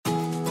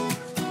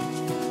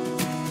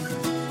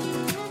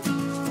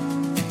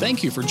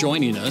Thank you for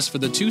joining us for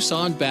the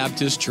Tucson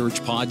Baptist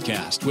Church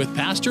podcast with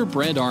Pastor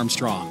Brent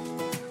Armstrong.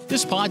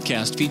 This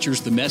podcast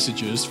features the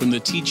messages from the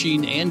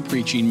teaching and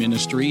preaching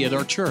ministry at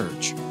our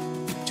church.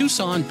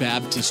 Tucson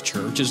Baptist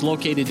Church is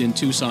located in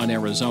Tucson,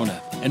 Arizona,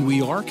 and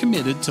we are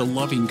committed to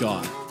loving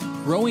God,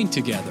 growing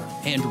together,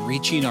 and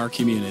reaching our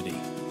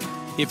community.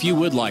 If you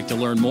would like to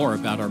learn more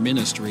about our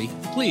ministry,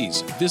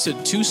 please visit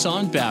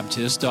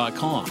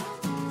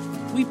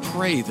TucsonBaptist.com. We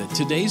pray that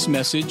today's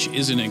message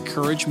is an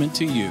encouragement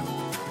to you.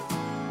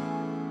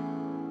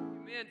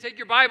 Take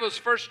your Bibles,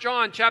 1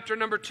 John chapter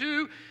number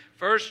 2.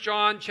 1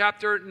 John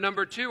chapter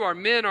number 2. Our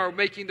men are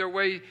making their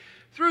way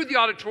through the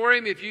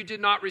auditorium. If you did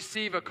not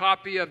receive a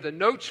copy of the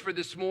notes for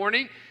this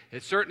morning,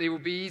 it certainly will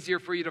be easier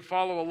for you to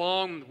follow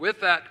along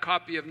with that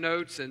copy of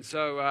notes. And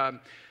so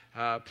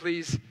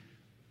please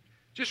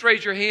just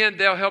raise your hand.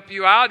 They'll help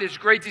you out. It's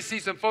great to see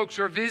some folks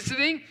who are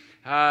visiting.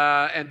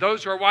 And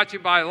those who are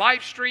watching by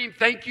live stream,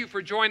 thank you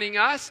for joining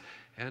us.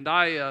 And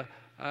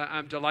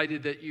I'm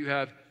delighted that you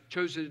have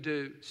chosen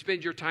to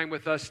spend your time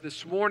with us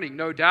this morning.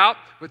 No doubt,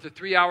 with the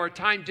 3-hour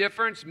time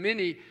difference,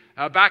 many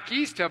back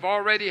east have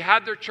already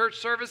had their church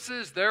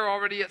services. They're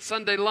already at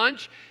Sunday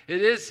lunch.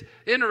 It is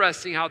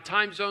interesting how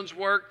time zones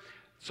work.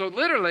 So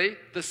literally,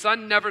 the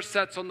sun never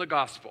sets on the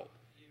gospel.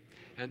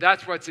 And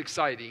that's what's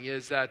exciting,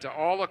 is that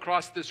all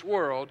across this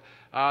world,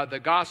 the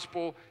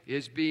gospel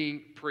is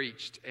being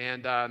preached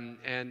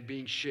and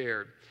being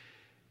shared.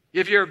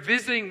 If you're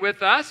visiting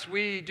with us,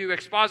 we do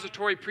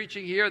expository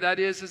preaching here. That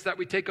is that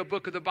we take a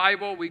book of the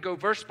Bible, we go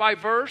verse by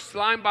verse,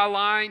 line by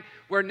line,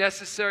 where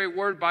necessary,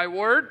 word by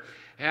word,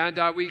 and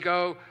we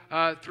go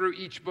through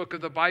each book of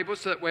the Bible,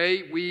 so that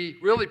way we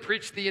really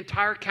preach the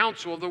entire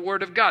counsel of the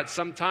Word of God.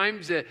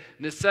 Sometimes it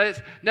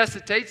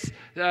necessitates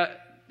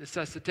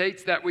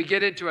that we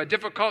get into a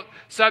difficult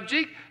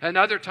subject, and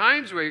other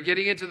times we're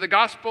getting into the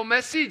gospel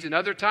message, and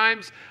other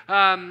times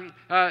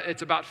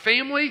it's about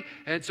family.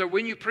 And so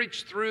when you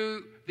preach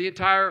through the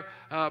entire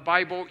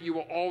Bible, you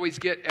will always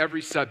get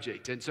every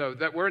subject. And so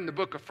that we're in the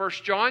book of 1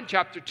 John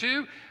chapter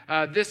 2.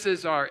 This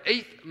is our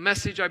 8th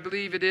message, I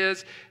believe it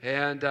is,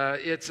 and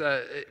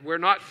we're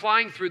not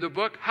flying through the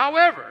book.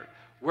 However,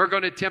 we're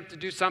going to attempt to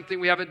do something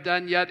we haven't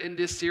done yet in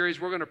this series.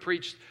 We're going to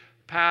preach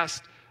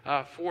past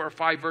 4 or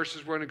 5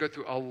 verses. We're going to go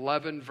through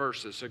 11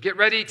 verses. So get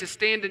ready to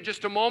stand in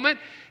just a moment.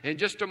 In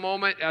just a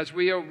moment, as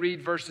we'll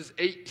read verses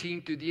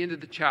 18 through the end of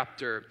the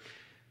chapter.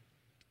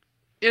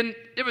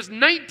 It was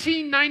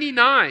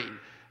 1999.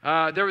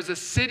 There was a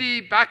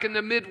city back in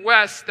the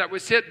Midwest that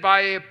was hit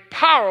by a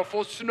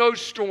powerful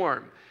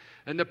snowstorm.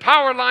 And the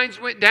power lines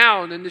went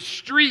down, and the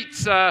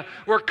streets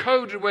were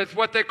coated with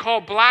what they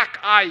call black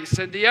ice.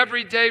 And the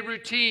everyday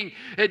routine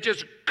had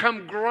just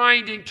come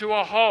grinding to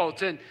a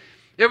halt. And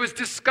it was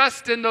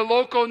discussed in the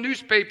local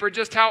newspaper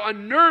just how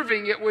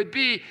unnerving it would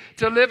be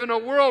to live in a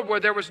world where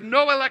there was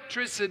no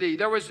electricity,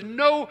 there was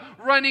no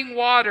running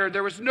water,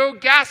 there was no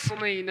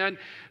gasoline, and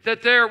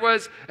that there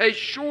was a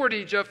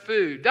shortage of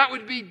food. That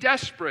would be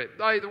desperate.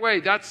 By the way,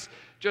 that's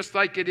just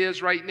like it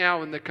is right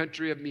now in the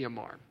country of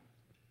Myanmar.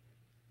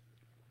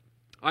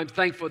 I'm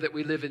thankful that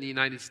we live in the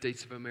United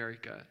States of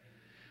America.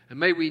 And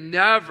may we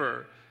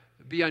never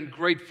be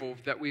ungrateful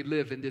that we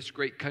live in this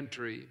great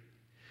country.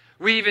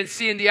 We even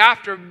see in the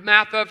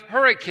aftermath of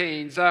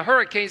hurricanes that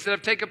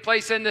have taken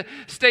place in the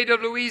state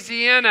of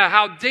Louisiana,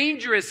 how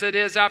dangerous it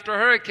is after a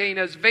hurricane.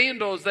 As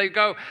vandals, they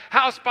go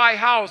house by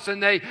house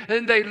and they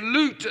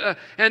loot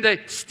and they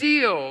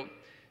steal.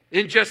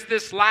 In just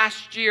this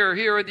last year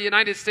here in the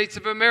United States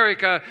of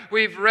America,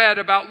 we've read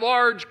about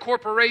large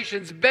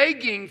corporations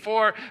begging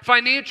for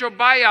financial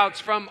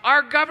buyouts from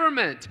our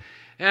government.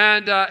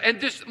 And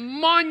this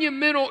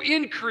monumental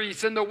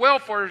increase in the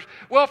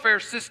welfare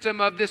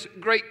system of this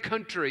great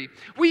country.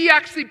 We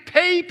actually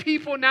pay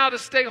people now to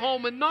stay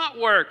home and not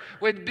work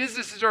when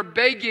businesses are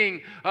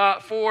begging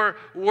for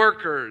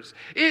workers.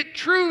 It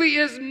truly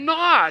is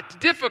not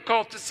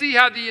difficult to see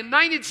how the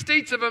United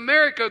States of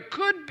America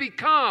could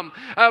become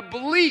a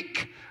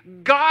bleak,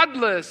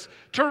 godless,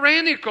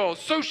 tyrannical,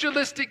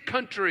 socialistic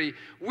country.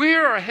 We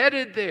are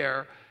headed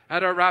there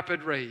at a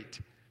rapid rate.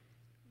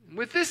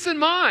 With this in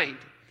mind,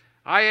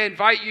 I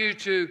invite you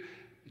to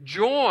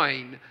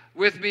join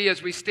with me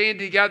as we stand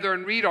together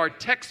and read our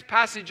text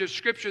passage of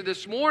Scripture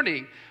this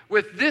morning,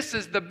 with this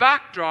as the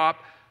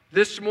backdrop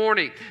this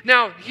morning.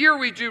 Now, here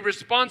we do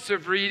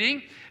responsive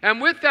reading,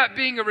 and with that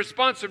being a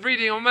responsive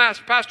reading, I'm going to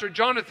ask Pastor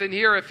Jonathan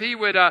here if he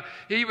would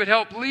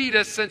help lead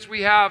us, since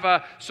we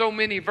have so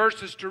many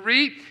verses to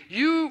read.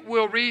 You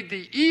will read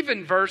the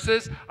even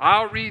verses,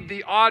 I'll read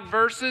the odd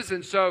verses,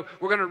 and so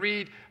we're going to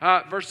read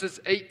verses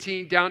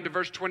 18 down to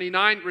verse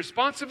 29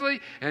 responsively.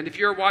 And if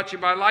you're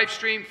watching by live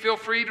stream, feel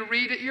free to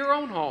read at your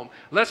own home.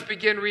 Let's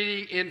begin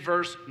reading in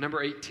verse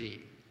number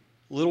 18.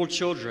 Little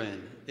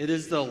children, it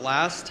is the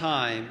last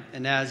time,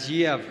 and as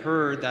ye have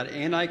heard that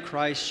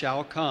Antichrist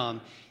shall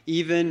come,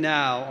 even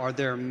now are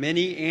there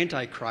many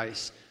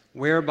Antichrists,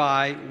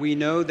 whereby we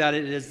know that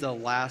it is the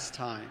last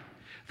time.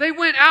 They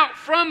went out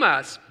from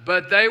us,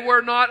 but they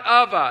were not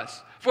of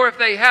us. For if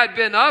they had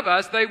been of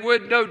us, they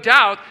would no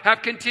doubt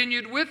have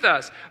continued with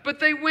us. But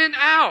they went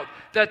out,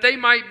 that they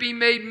might be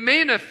made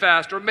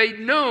manifest or made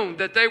known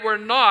that they were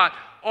not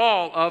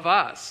all of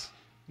us.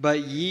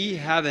 But ye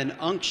have an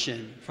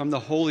unction from the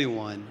Holy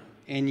One,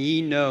 and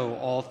ye know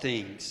all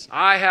things.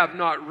 I have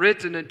not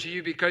written unto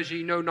you because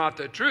ye know not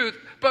the truth,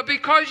 but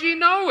because ye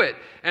know it,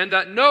 and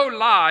that no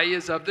lie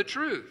is of the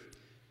truth.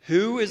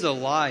 Who is a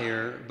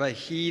liar but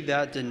he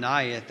that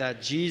denieth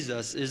that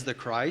Jesus is the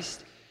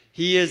Christ?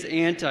 He is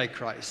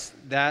Antichrist,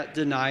 that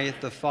denieth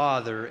the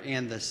Father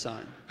and the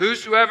Son.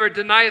 Whosoever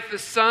denieth the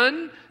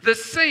Son, the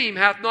same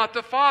hath not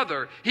the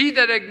Father. He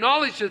that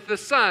acknowledgeth the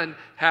Son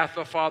hath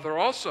the Father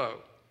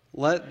also.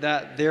 Let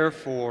that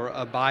therefore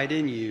abide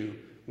in you,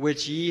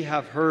 which ye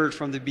have heard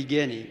from the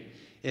beginning.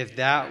 If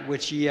that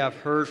which ye have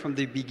heard from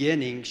the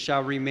beginning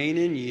shall remain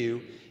in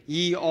you,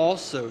 ye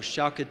also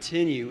shall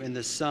continue in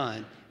the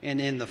Son and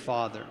in the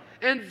Father.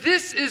 And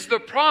this is the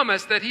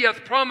promise that he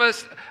hath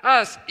promised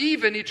us,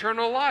 even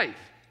eternal life.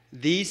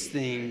 These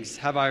things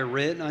have I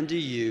written unto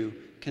you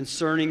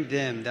concerning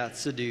them that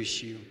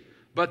seduce you.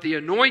 But the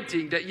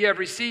anointing that ye have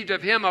received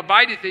of him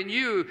abideth in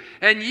you,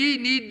 and ye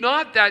need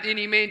not that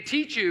any man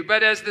teach you,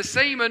 but as the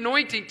same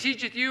anointing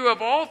teacheth you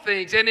of all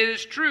things, and it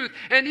is truth,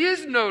 and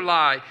is no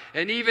lie.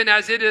 And even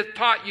as it hath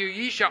taught you,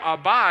 ye shall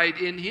abide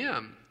in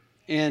him.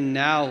 And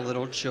now,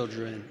 little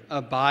children,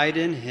 abide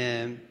in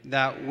him,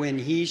 that when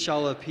he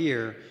shall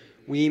appear,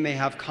 we may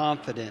have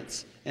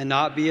confidence, and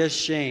not be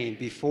ashamed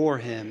before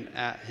him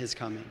at his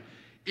coming.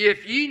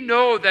 If ye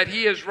know that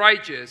he is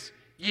righteous,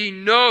 ye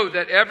know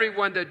that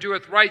everyone that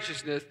doeth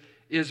righteousness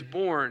is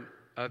born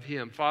of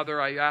him.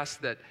 Father, I ask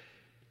that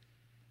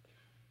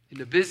in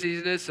the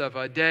busyness of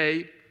a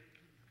day,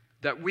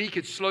 that we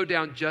could slow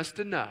down just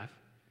enough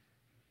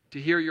to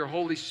hear your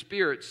Holy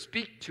Spirit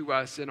speak to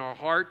us in our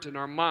heart and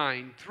our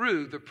mind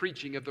through the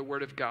preaching of the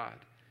Word of God.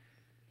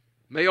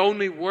 May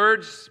only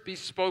words be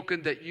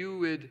spoken that you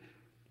would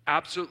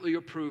absolutely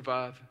approve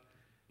of.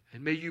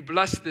 And may you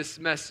bless this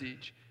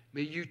message.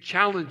 May you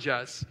challenge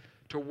us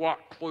to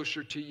walk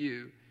closer to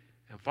you.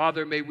 And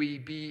Father, may we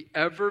be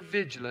ever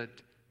vigilant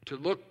to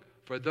look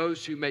for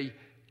those who may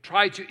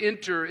try to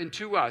enter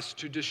into us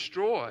to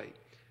destroy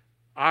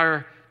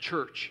our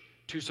church,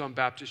 Tucson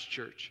Baptist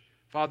Church.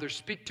 Father,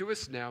 speak to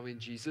us now in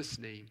Jesus'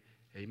 name.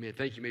 Amen.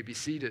 Thank you. You may be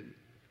seated.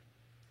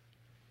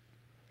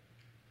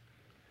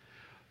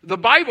 The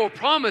Bible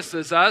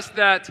promises us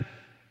that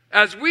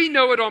as we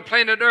know it on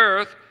planet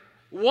Earth,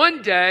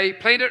 one day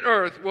planet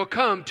Earth will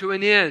come to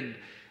an end.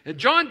 And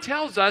John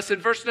tells us in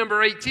verse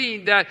number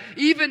 18 that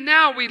even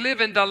now we live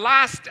in the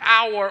last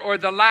hour or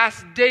the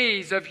last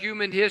days of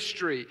human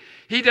history.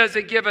 He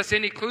doesn't give us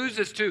any clues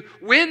as to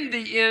when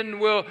the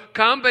end will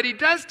come, but he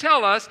does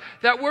tell us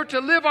that we're to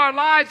live our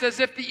lives as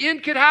if the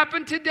end could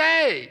happen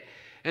today.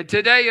 And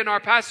today in our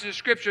passage of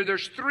Scripture,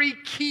 there's 3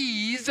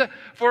 keys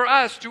for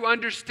us to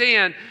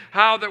understand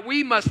how that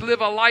we must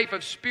live a life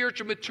of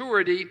spiritual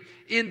maturity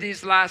in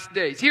these last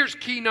days. Here's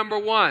key number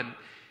 1.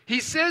 He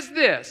says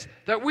this,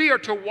 that we are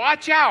to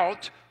watch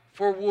out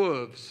for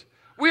wolves.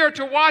 We are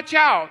to watch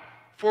out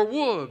for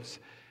wolves.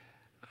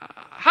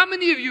 How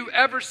many of you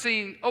ever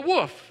seen a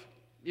wolf?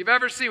 You've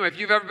ever seen one? If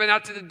you've ever been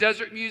out to the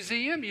Desert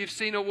Museum, you've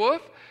seen a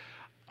wolf.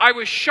 I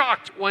was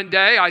shocked one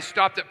day. I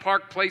stopped at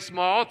Park Place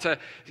Mall to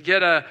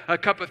get a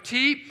cup of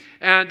tea,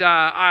 and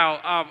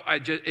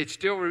it's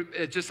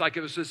just like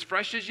it was as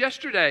fresh as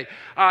yesterday.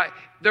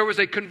 There was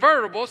a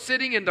convertible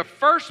sitting in the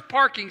first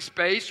parking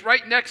space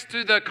right next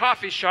to the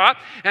coffee shop,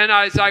 and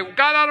as I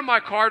got out of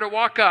my car to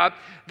walk up,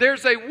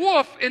 there's a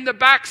wolf in the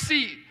back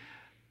seat.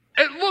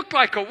 It looked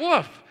like a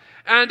wolf.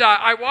 And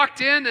I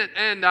walked in,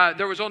 and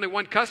there was only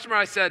one customer.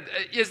 I said,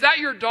 "Is that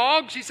your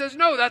dog?" She says,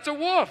 "No, that's a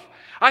wolf."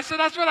 I said,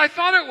 "That's what I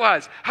thought it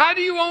was. How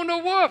do you own a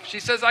wolf?" She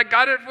says, "I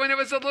got it when it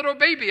was a little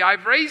baby.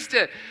 I've raised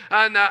it."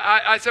 And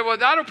I said, "Well,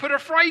 that'll put a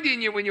fright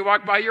in you when you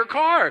walk by your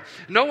car.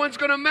 No one's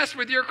going to mess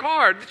with your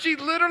car." She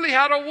literally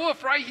had a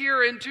wolf right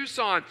here in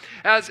Tucson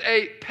as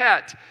a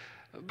pet.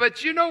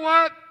 But you know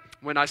what?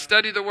 When I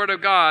study the Word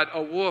of God,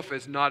 a wolf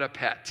is not a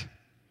pet.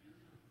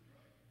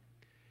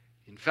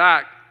 In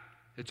fact,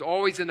 it's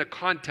always in the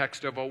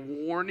context of a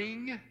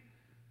warning,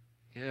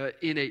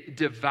 in a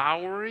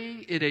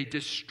devouring, in a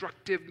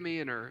destructive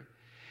manner.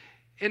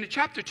 In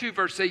chapter 2,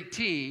 verse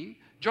 18,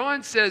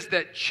 John says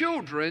that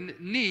children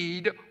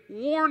need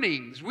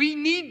warnings. We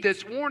need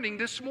this warning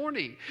this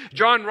morning.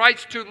 John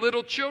writes to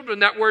little children.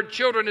 That word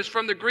children is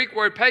from the Greek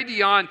word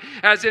paidion,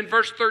 as in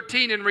verse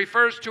 13, and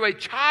refers to a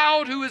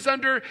child who is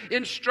under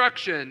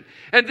instruction.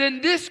 And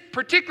then this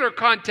particular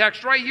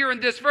context right here in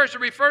this verse,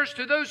 it refers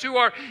to those who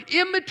are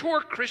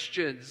immature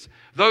Christians,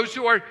 those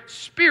who are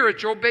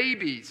spiritual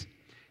babies.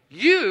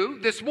 You,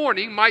 this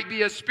morning, might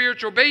be a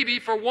spiritual baby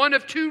for one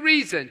of 2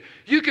 reasons.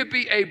 You could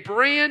be a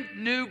brand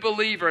new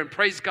believer, and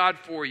praise God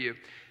for you.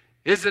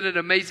 Isn't it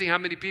amazing how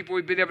many people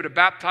we've been able to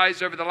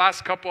baptize over the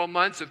last couple of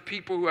months of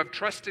people who have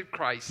trusted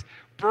Christ?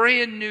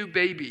 Brand new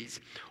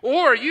babies.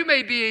 Or you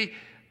may be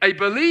a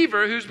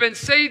believer who's been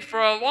saved for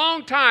a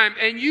long time,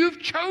 and you've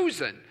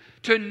chosen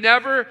to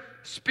never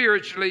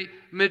spiritually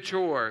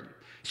mature.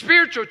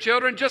 Spiritual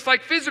children, just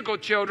like physical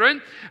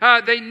children,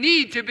 they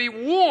need to be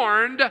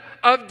warned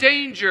of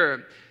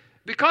danger.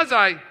 Because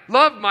I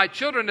loved my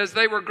children as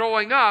they were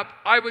growing up,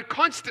 I would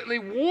constantly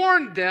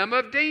warn them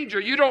of danger.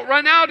 You don't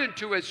run out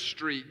into a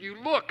street. You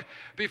look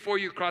before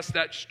you cross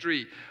that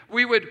street.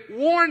 We would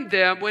warn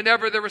them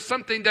whenever there was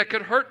something that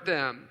could hurt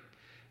them.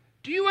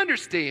 Do you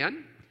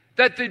understand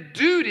that the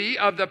duty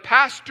of the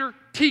pastor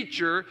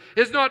teacher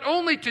is not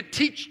only to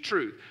teach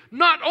truth,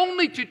 not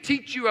only to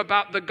teach you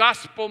about the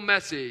gospel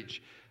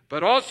message,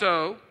 but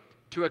also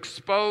to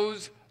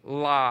expose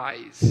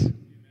lies?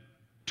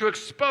 To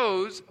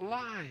expose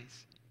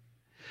lies.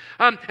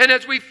 And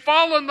as we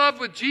fall in love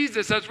with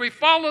Jesus, as we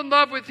fall in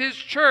love with His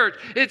church,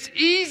 it's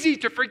easy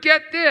to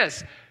forget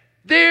this.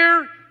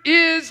 There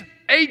is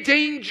a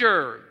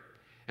danger.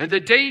 And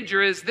the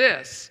danger is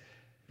this,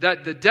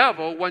 that the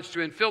devil wants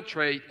to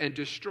infiltrate and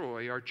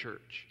destroy our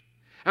church.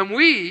 And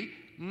we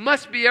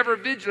must be ever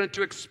vigilant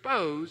to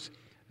expose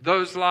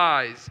those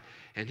lies.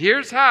 And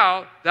here's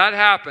how that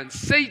happens.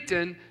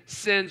 Satan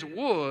sends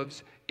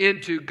wolves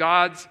into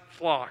God's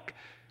flock.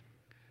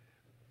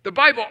 The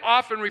Bible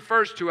often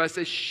refers to us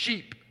as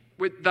sheep.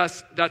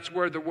 Thus, that's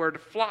where the word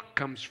flock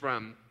comes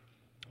from.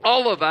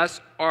 All of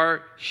us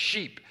are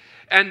sheep.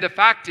 And the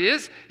fact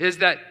is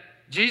that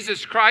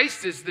Jesus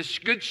Christ is the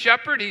good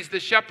shepherd. He's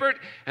the shepherd.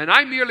 And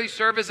I merely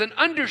serve as an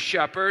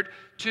under-shepherd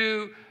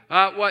to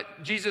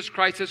what Jesus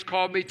Christ has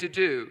called me to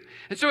do.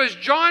 And so as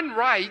John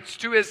writes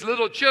to his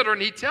little children,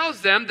 he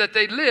tells them that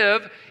they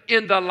live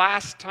in the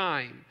last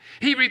time.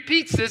 He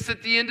repeats this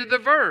at the end of the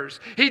verse.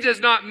 He does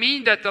not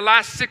mean that the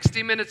last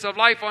 60 minutes of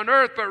life on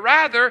earth, but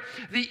rather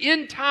the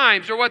end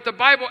times, or what the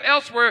Bible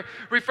elsewhere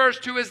refers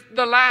to as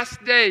the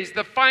last days,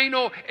 the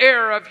final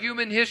era of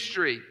human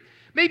history.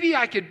 Maybe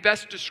I could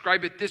best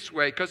describe it this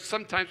way, because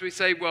sometimes we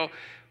say, well,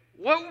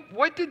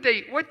 what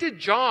did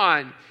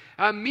John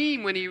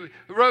mean when he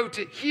wrote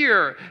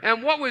here?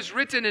 And what was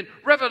written in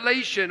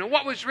Revelation? And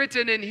what was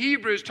written in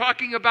Hebrews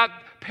talking about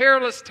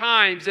perilous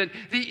times and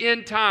the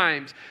end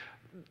times?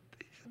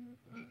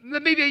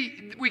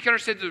 Maybe we can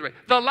understand this way.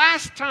 The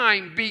last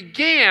time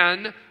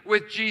began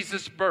with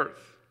Jesus'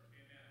 birth.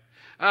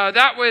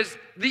 That was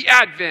the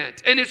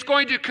Advent. And it's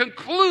going to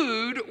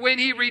conclude when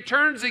He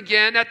returns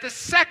again at the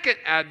second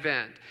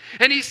Advent.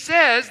 And He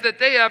says that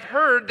they have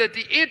heard that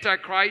the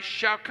Antichrist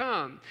shall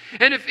come.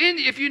 And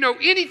if you know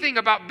anything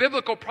about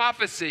biblical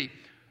prophecy,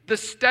 the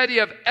study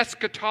of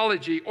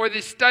eschatology or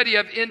the study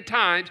of end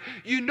times,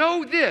 you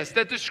know this,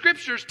 that the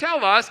Scriptures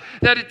tell us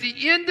that at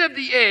the end of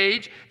the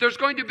age, there's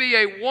going to be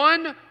a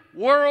one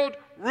world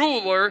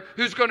ruler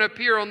who's going to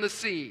appear on the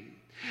scene.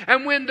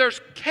 And when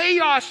there's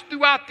chaos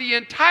throughout the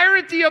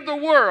entirety of the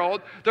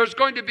world, there's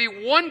going to be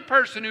one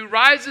person who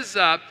rises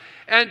up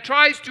and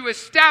tries to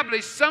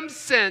establish some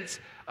sense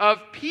of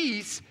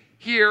peace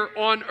here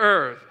on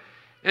earth.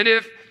 And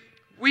if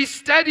we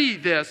study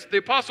this, the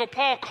Apostle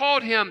Paul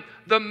called him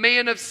the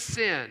man of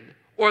sin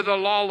or the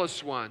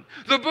lawless one.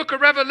 The book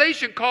of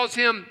Revelation calls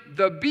him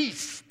the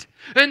beast.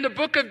 In the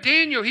book of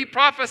Daniel, he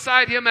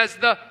prophesied him as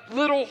the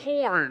little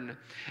horn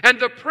and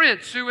the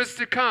prince who is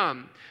to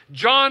come.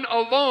 John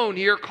alone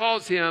here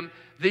calls him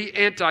the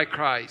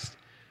Antichrist.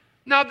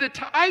 Now, the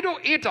title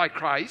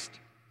Antichrist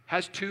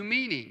has two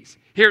meanings.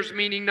 Here's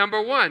meaning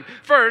number one.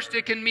 First,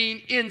 it can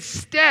mean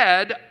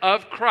instead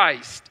of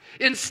Christ.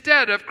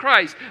 Instead of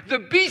Christ. The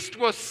beast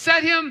will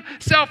set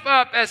himself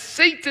up as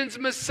Satan's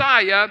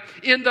Messiah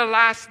in the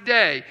last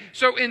day.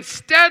 So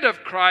instead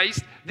of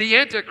Christ, the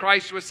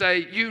Antichrist will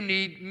say, you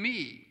need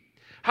me.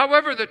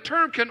 However, the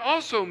term can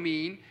also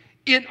mean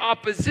in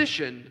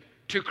opposition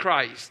to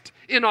Christ.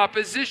 In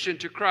opposition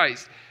to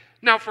Christ.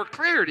 Now, for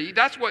clarity,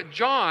 that's what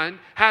John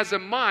has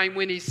in mind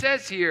when he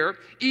says here,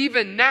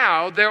 even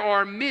now there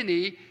are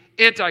many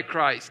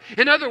Antichrists.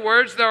 In other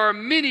words, there are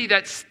many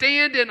that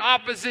stand in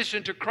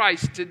opposition to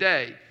Christ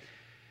today.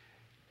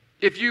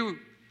 If you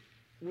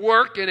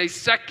work in a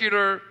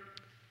secular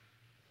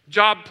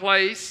job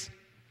place,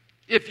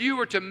 if you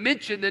were to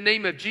mention the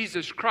name of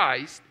Jesus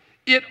Christ,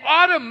 it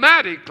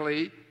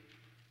automatically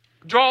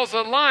draws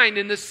a line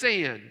in the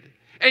sand.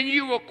 And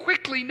you will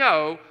quickly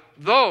know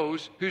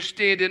those who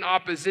stand in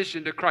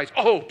opposition to Christ.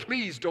 Oh,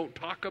 please don't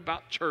talk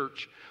about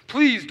church.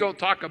 Please don't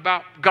talk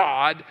about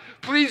God.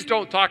 Please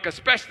don't talk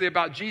especially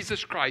about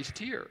Jesus Christ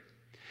here.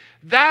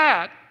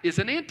 That is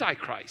an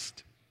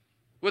Antichrist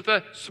with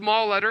a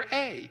small letter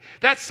A.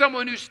 That's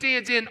someone who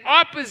stands in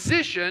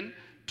opposition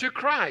to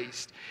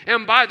Christ.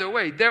 And by the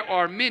way, there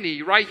are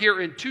many right here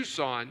in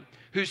Tucson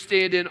who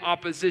stand in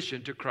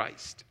opposition to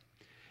Christ.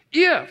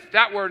 If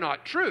that were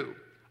not true,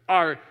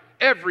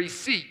 every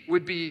seat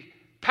would be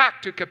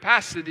packed to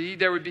capacity.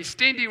 There would be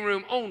standing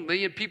room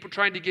only and people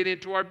trying to get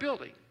into our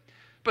building.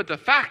 But the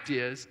fact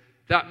is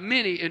that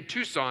many in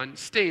Tucson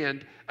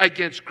stand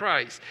against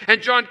Christ.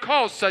 And John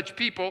calls such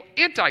people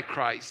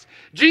Antichrist.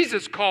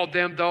 Jesus called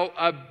them, though,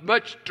 a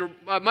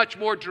much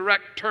more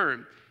direct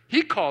term.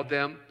 He called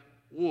them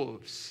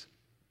wolves.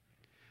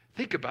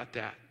 Think about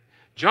that.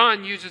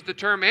 John uses the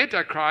term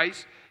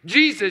Antichrist.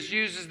 Jesus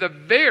uses the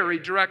very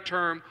direct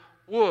term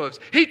wolves.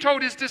 He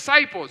told his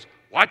disciples,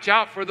 Watch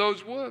out for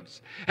those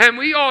wolves. And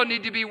we all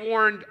need to be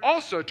warned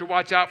also to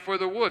watch out for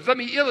the wolves. Let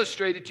me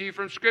illustrate it to you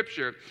from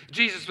Scripture.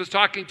 Jesus was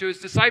talking to his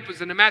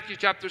disciples, and in Matthew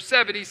chapter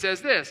 7, he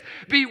says this,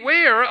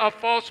 "Beware of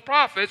false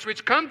prophets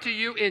which come to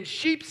you in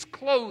sheep's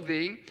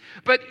clothing,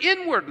 but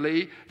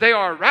inwardly they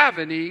are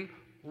ravening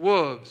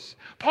wolves."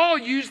 Paul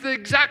used the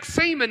exact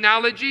same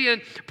analogy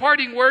in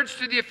parting words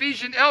to the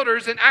Ephesian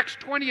elders in Acts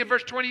 20 and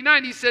verse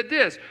 29. He said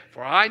this,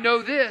 "For I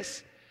know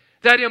this,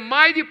 that in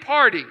my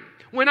departing,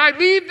 when I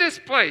leave this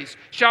place,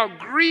 shall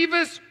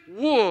grievous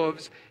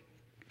wolves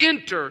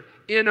enter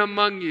in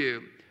among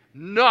you,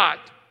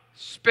 not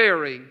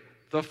sparing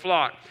the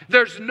flock."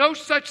 There's no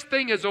such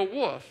thing as a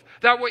wolf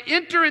that will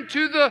enter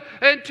into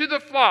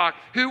the flock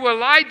who will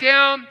lie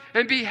down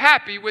and be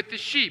happy with the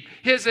sheep.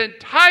 His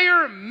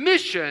entire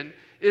mission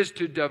is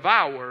to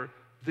devour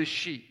the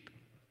sheep.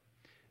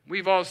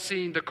 We've all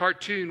seen the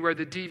cartoon where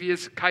the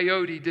devious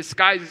coyote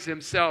disguises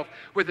himself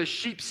with a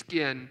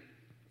sheepskin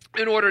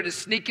in order to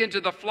sneak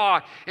into the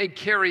flock and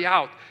carry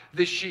out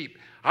the sheep.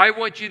 I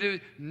want you to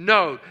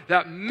know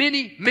that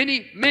many,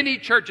 many, many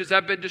churches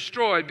have been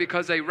destroyed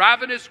because a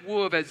ravenous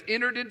wolf has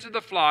entered into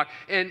the flock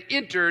and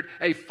entered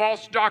a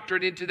false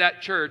doctrine into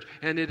that church,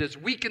 and it has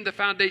weakened the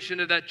foundation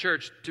of that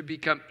church to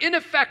become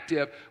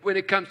ineffective when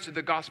it comes to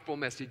the gospel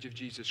message of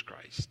Jesus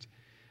Christ.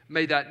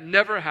 May that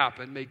never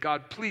happen. May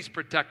God please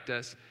protect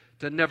us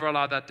to never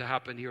allow that to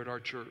happen here at our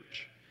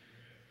church.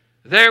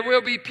 There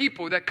will be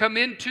people that come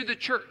into the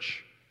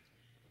church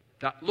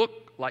that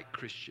look like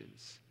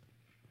Christians,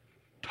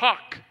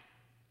 talk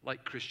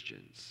like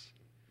Christians,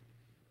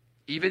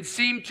 even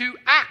seem to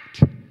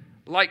act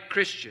like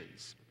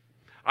Christians.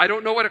 I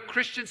don't know what a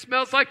Christian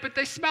smells like, but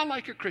they smell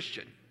like a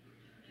Christian.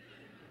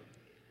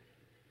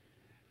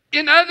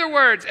 In other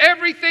words,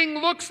 everything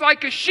looks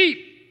like a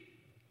sheep.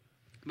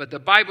 But the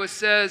Bible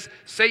says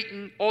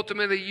Satan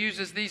ultimately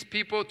uses these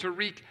people to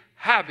wreak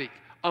havoc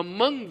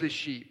among the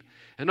sheep.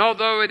 And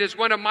although it is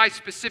one of my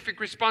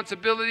specific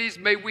responsibilities,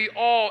 may we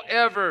all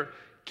ever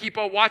keep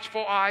a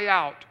watchful eye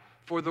out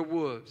for the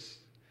wolves.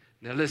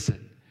 Now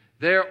listen,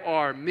 there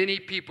are many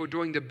people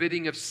doing the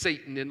bidding of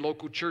Satan in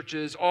local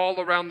churches all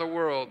around the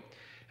world.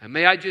 And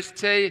may I just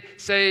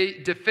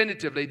say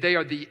definitively, they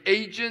are the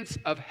agents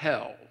of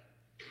hell.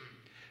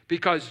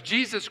 Because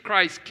Jesus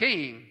Christ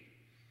came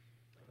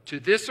to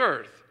this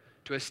earth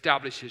to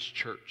establish his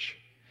church.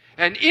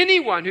 And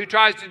anyone who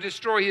tries to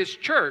destroy his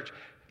church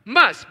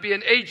must be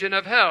an agent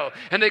of hell.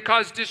 And they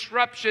cause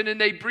disruption,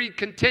 and they breed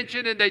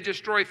contention, and they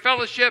destroy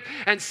fellowship.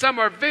 And some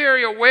are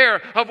very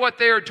aware of what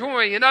they are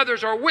doing, and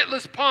others are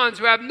witless pawns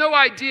who have no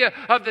idea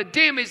of the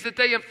damage that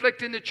they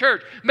inflict in the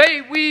church.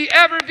 May we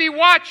ever be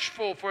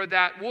watchful for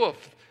that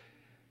wolf.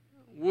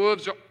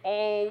 Wolves are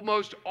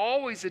almost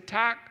always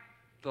attack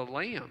the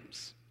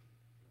lambs.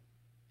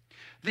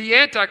 The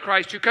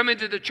Antichrist who come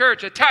into the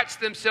church attach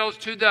themselves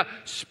to the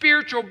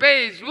spiritual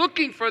babes,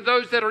 looking for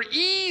those that are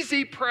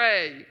easy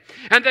prey.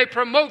 And they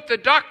promote the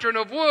doctrine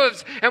of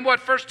wolves and what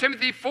 1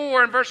 Timothy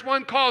 4 and verse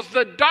 1 calls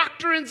the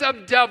doctrines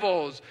of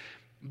devils.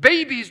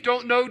 Babies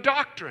don't know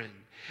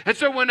doctrine. And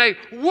so when a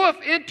wolf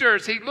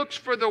enters, he looks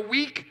for the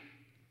weak,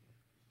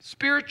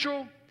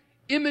 spiritual,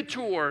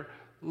 immature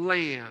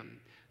lamb.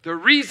 The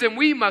reason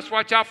we must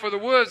watch out for the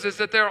wolves is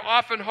that they're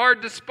often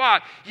hard to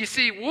spot. You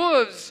see,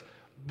 wolves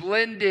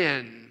blend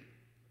in,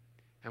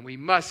 and we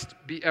must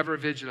be ever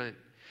vigilant.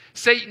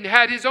 Satan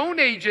had his own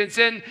agents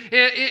in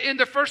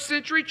the first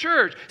century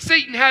church.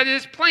 Satan had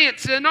his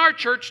plants in our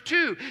church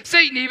too.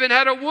 Satan even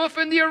had a wolf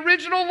in the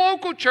original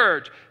local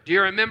church. Do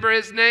you remember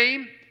his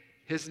name?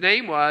 His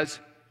name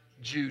was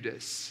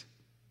Judas.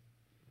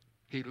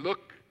 He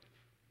looked,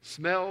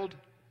 smelled,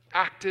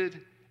 acted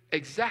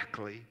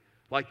exactly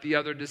like the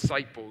other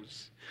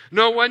disciples.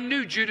 No one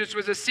knew Judas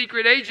was a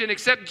secret agent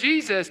except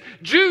Jesus.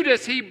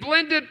 Judas, he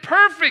blended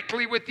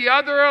perfectly with the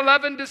other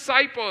 11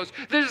 disciples.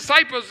 The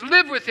disciples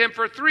lived with him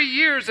for 3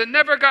 years and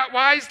never got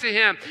wise to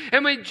him.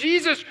 And when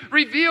Jesus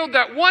revealed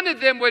that one of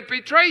them would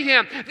betray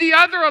him, the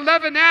other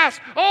 11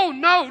 asked, "Oh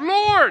no,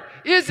 Lord,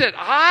 is it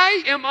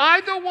I? Am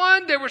I the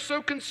one?" They were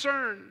so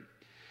concerned.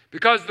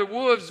 Because the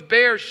wolves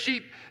bear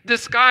sheep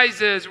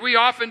disguises, we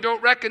often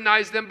don't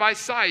recognize them by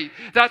sight.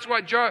 That's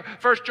what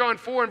 1 John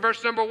 4 and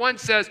verse number 1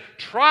 says.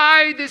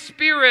 Try the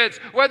spirits,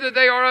 whether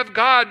they are of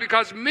God,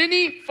 because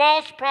many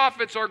false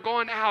prophets are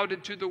going out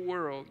into the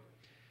world.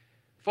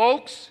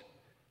 Folks,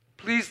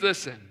 please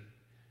listen.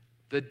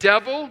 The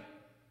devil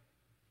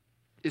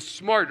is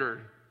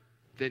smarter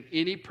than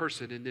any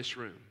person in this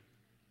room.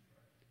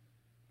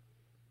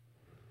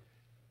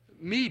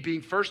 Me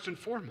being first and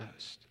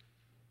foremost.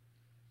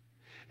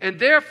 And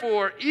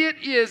therefore, it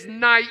is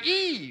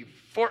naive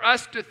for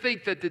us to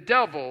think that the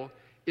devil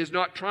is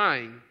not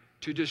trying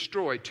to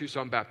destroy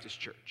Tucson Baptist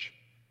Church.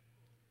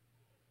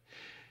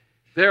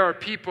 There are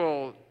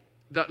people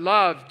that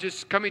love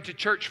just coming to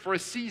church for a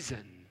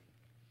season.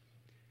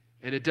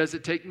 And it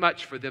doesn't take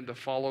much for them to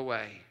fall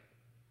away,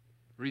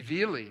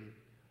 revealing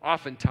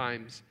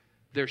oftentimes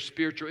their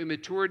spiritual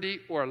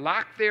immaturity or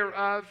lack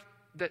thereof,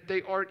 that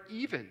they aren't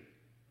even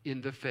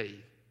in the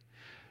faith.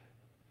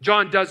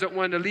 John doesn't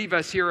want to leave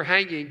us here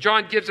hanging.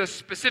 John gives us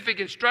specific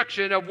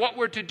instruction of what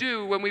we're to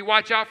do when we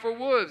watch out for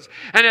wolves.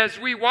 And as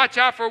we watch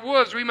out for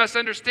wolves, we must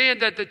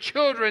understand that the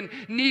children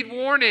need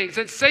warnings,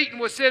 and Satan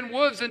will send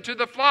wolves into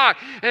the flock.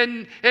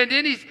 And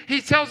then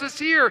he tells us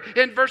here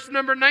in verse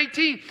number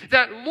 19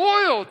 that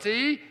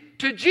loyalty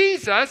to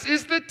Jesus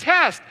is the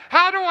test.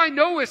 How do I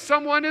know if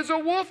someone is a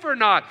wolf or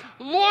not?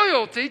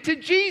 Loyalty to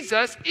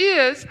Jesus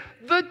is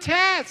the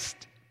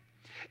test.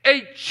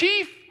 A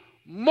chief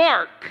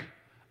mark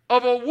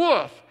of a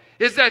wolf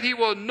is that he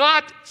will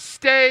not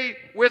stay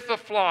with the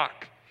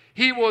flock.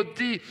 He's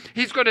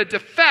going to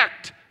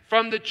defect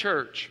from the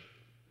church.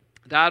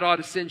 That ought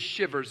to send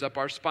shivers up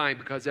our spine,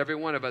 because every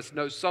one of us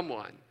knows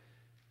someone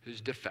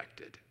who's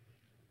defected.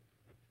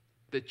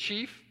 The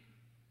chief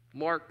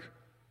mark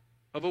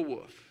of a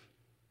wolf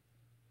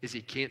is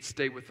he can't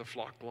stay with the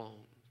flock long.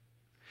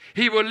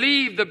 He will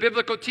leave the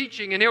biblical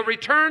teaching and he'll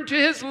return to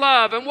his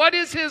love. And what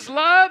is his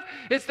love?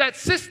 It's that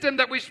system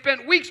that we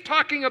spent weeks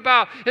talking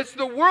about. It's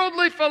the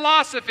worldly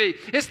philosophy.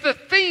 It's the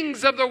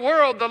things of the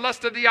world, the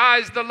lust of the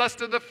eyes, the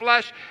lust of the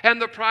flesh,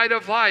 and the pride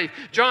of life.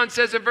 John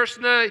says in verse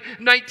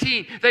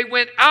 19, they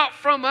went out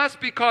from us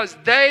because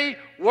they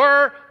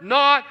were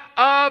not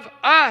of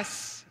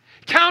us.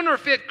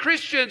 Counterfeit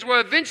Christians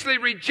will eventually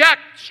reject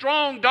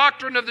strong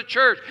doctrine of the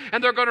church,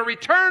 and they're going to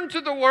return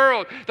to the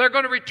world. They're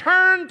going to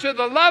return to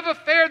the love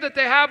affair that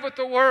they have with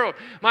the world.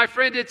 My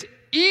friend, it's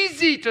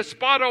easy to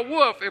spot a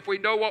wolf if we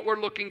know what we're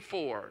looking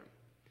for.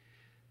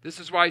 This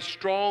is why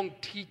strong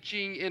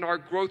teaching in our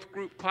growth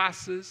group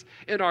classes,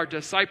 in our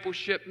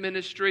discipleship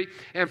ministry,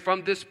 and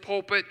from this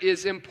pulpit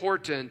is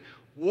important.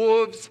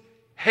 Wolves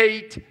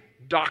hate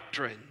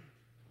doctrine.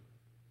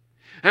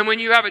 And when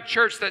you have a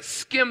church that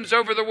skims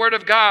over the Word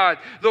of God,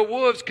 the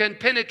wolves can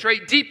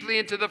penetrate deeply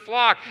into the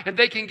flock and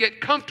they can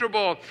get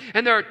comfortable.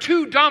 And there are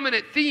two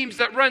dominant themes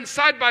that run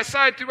side by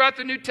side throughout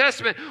the New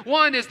Testament.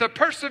 One is the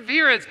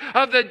perseverance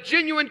of the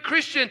genuine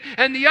Christian,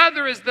 and the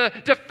other is the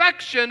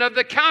defection of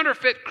the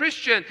counterfeit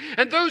Christian.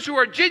 And those who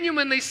are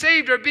genuinely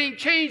saved are being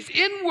changed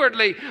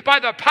inwardly by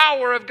the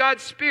power of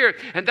God's Spirit.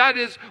 And that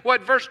is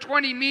what verse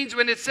 20 means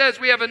when it says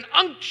we have an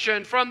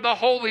unction from the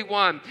Holy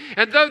One.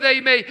 And though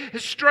they may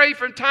stray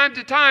from time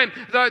to time,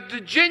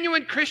 the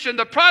genuine Christian,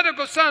 the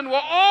prodigal son, will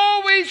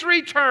always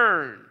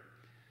return.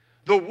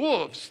 The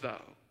wolves,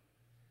 though,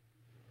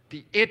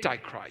 the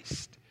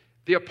Antichrist,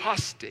 the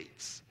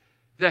apostates,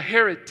 the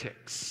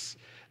heretics,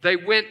 they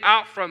went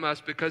out from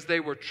us because they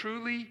were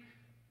truly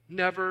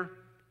never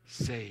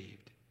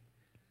saved.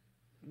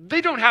 They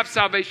don't have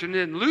salvation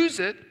and lose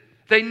it.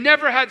 They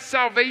never had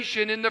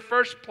salvation in the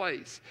first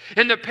place.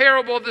 In the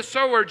parable of the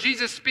sower,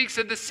 Jesus speaks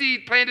of the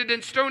seed planted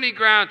in stony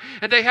ground,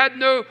 and they had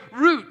no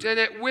root, and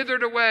it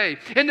withered away.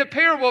 In the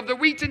parable of the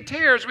wheat and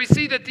tares, we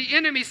see that the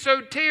enemy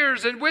sowed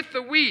tares and with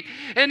the wheat.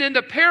 And in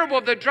the parable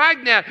of the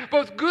dragnet,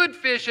 both good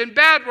fish and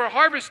bad were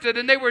harvested,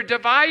 and they were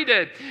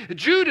divided.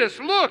 Judas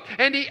looked,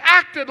 and he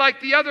acted like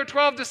the other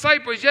 12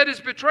 disciples, yet his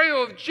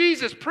betrayal of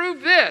Jesus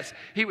proved this: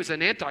 he was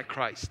an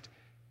antichrist.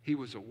 He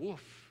was a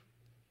wolf.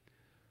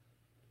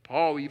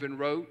 Paul even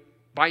wrote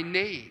by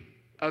name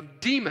of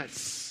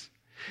Demas.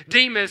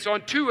 Demas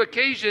on 2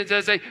 occasions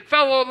as a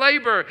fellow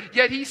laborer.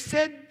 Yet he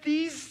said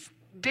these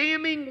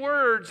damning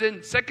words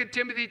in 2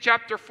 Timothy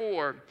chapter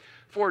 4.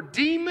 For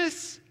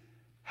Demas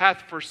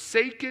hath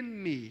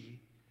forsaken me,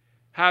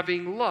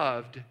 having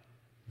loved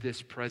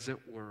this present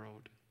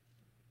world.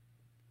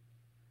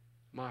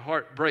 My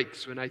heart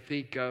breaks when I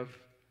think of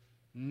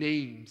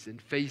names and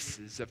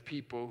faces of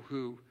people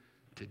who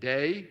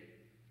today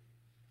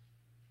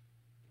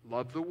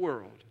love the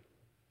world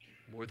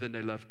more than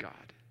they love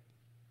God.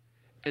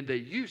 And they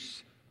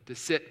used to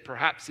sit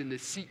perhaps in the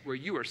seat where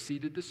you are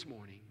seated this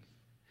morning.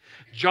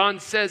 John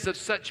says of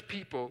such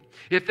people,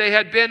 if they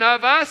had been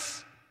of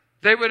us,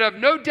 they would have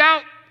no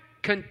doubt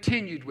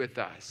continued with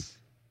us.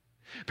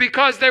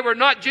 Because they were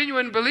not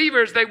genuine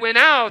believers, they went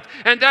out,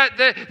 and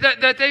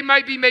that they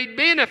might be made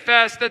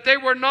manifest that they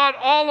were not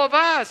all of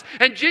us.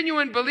 And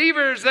genuine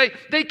believers,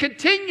 they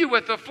continue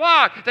with the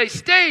flock. They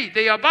stay,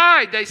 they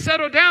abide, they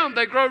settle down,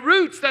 they grow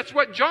roots. That's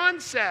what John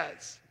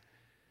says.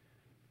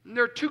 And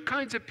there are two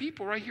kinds of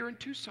people right here in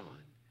Tucson.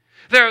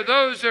 There are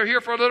those who are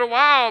here for a little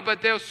while,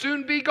 but they'll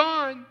soon be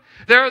gone.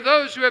 There are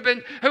those who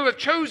have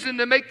chosen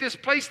to make this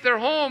place their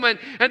home, and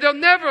they'll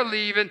never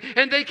leave,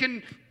 and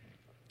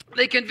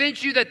they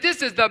convince you that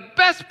this is the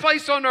best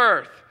place on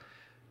earth.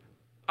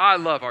 I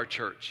love our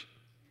church.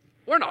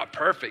 We're not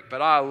perfect, but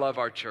I love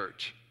our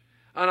church.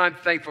 And I'm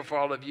thankful for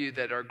all of you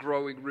that are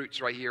growing roots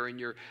right here in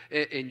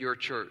your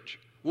church.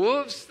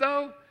 Wolves,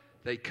 though,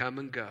 they come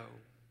and go.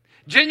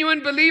 Genuine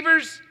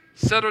believers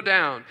settle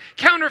down.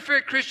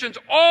 Counterfeit Christians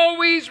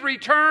always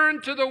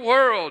return to the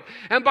world.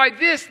 And by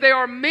this, they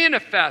are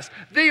manifest.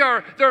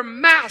 They're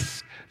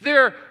masked.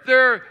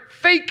 They're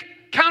fake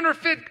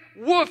counterfeit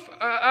wolf,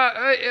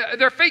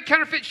 their fake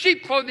counterfeit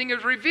sheep clothing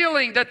is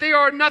revealing that they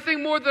are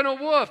nothing more than a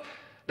wolf.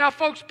 Now,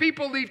 folks,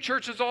 people leave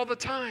churches all the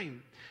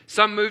time.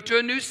 Some move to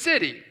a new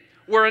city,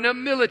 We're in a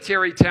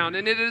military town,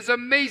 and it is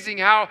amazing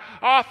how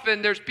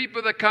often there's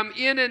people that come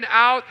in and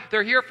out.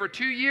 They're here for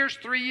 2 years,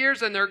 3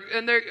 years, and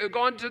they're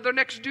gone to their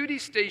next duty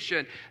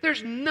station.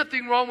 There's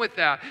nothing wrong with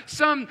that.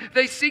 Some,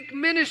 they seek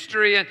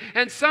ministry,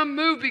 and some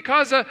move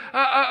because of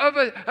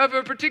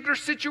a particular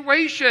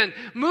situation.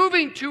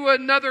 Moving to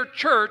another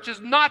church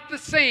is not the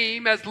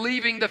same as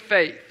leaving the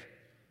faith.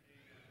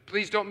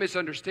 Please don't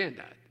misunderstand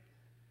that.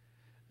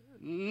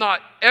 Not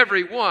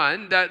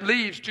everyone that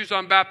leaves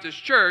Tucson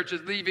Baptist Church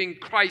is leaving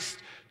Christ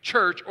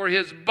Church or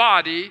his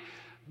body,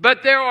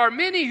 but there are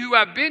many who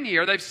have been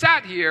here, they've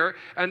sat here,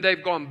 and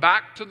they've gone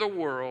back to the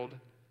world,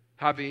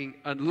 having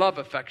a love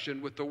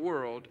affection with the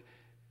world,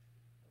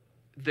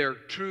 their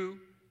true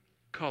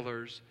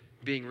colors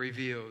being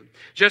revealed.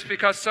 Just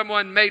because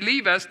someone may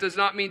leave us does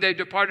not mean they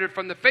departed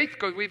from the faith,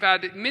 because we've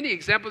had many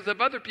examples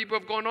of other people who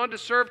have gone on to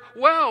serve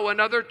well in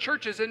other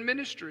churches in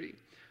ministry.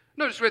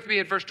 Notice with me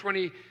in verse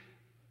 20,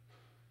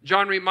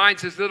 John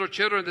reminds his little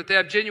children that they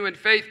have genuine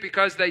faith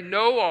because they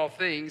know all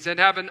things and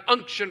have an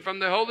unction from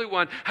the Holy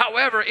One.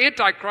 However,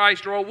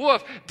 Antichrist or a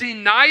wolf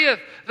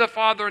denieth the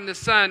Father and the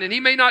Son, and he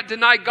may not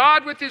deny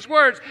God with his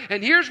words.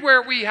 And here's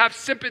where we have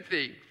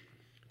sympathy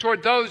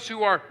toward those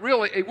who are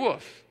really a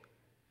wolf.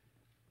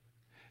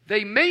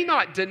 They may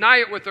not deny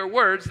it with their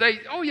words.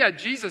 Oh yeah,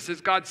 Jesus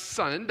is God's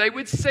Son. They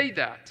would say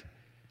that.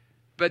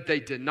 But they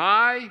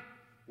deny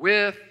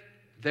with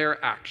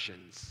their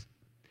actions.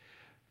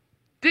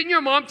 Didn't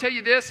your mom tell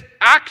you this?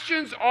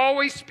 Actions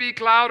always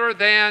speak louder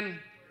than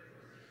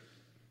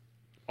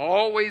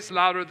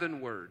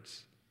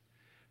words.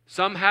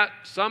 Some have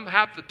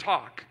the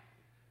talk,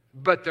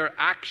 but their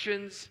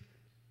actions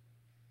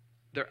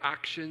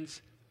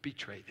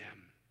betray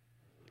them.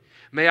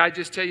 May I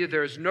just tell you,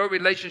 there is no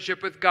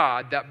relationship with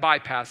God that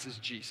bypasses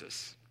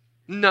Jesus.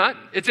 None.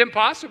 It's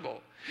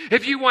impossible.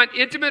 If you want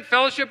intimate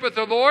fellowship with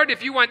the Lord,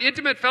 if you want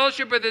intimate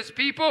fellowship with his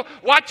people,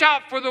 watch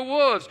out for the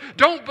wolves.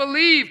 Don't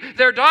believe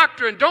their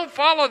doctrine. Don't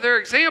follow their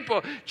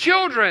example.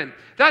 Children,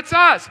 that's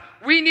us.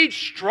 We need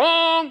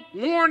strong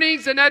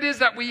warnings, and that is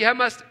that we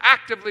must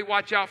actively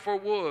watch out for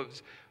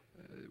wolves.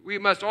 We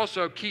must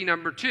also, key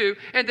number 2,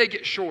 and they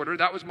get shorter.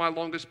 That was my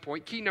longest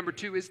point. Key number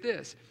 2 is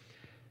this.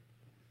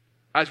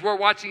 As we're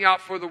watching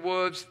out for the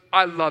wolves,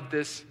 I love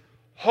this.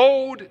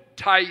 Hold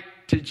tight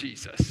to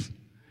Jesus.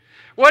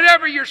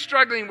 Whatever you're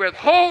struggling with,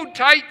 hold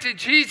tight to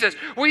Jesus.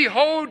 We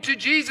hold to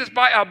Jesus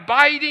by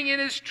abiding in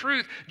his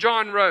truth,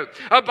 John wrote.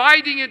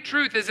 Abiding in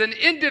truth is an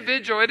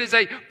individual. It is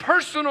a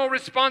personal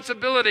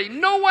responsibility.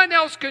 No one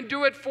else can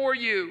do it for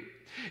you.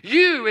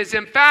 You is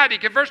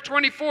emphatic. In verse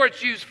 24,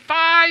 it's used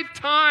 5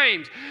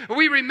 times.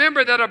 We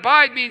remember that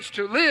abide means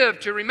to live,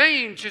 to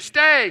remain, to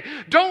stay.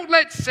 Don't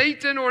let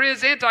Satan or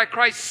his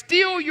Antichrist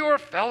steal your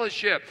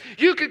fellowship.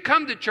 You can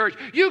come to church.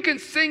 You can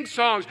sing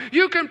songs.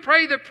 You can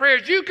pray the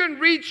prayers. You can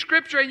read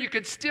scripture, and you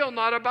can still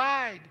not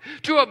abide.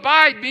 To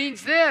abide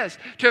means this: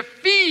 to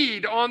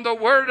feed on the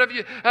word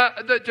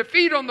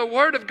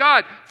of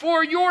God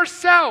for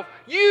yourself.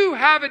 You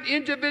have an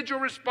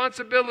individual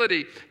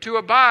responsibility. To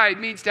abide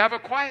means to have a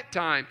quiet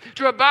time.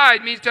 To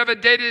abide means to have a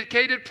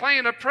dedicated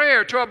plan of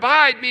prayer. To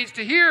abide means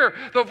to hear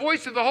the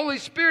voice of the Holy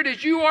Spirit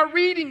as you are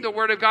reading the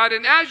Word of God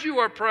and as you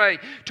are praying.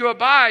 To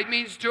abide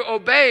means to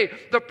obey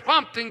the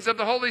promptings of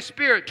the Holy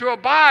Spirit. To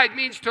abide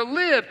means to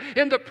live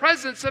in the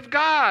presence of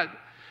God.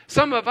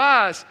 Some of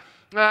us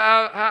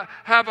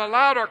have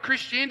allowed our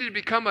Christianity to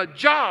become a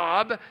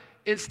job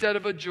instead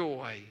of a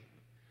joy.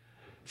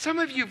 Some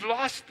of you have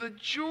lost the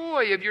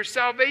joy of your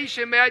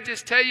salvation. May I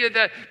just tell you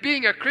that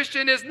being a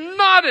Christian is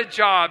not a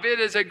job. It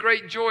is a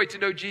great joy to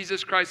know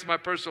Jesus Christ as my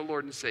personal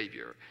Lord and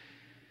Savior.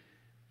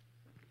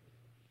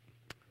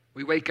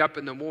 We wake up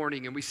in the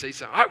morning and we say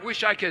something. I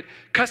wish I could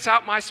cuss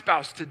out my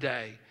spouse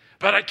today,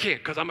 but I can't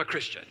because I'm a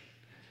Christian.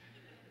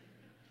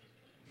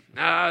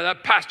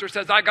 That pastor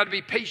says I got to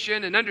be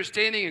patient and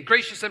understanding and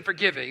gracious and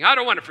forgiving. I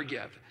don't want to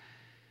forgive.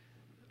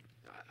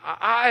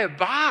 I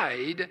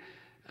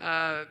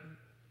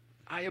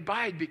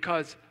abide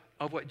because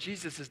of what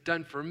Jesus has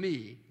done for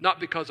me, not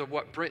because of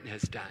what Brent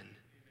has done.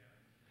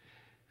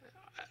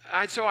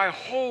 And so I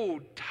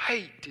hold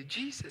tight to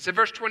Jesus. In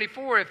verse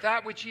 24, if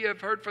that which ye have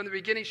heard from the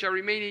beginning shall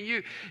remain in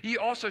you, ye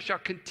also shall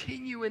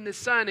continue in the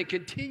Son and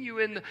continue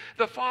in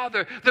the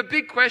Father. The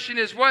big question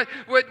is, what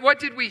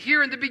did we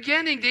hear in the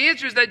beginning? The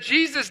answer is that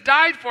Jesus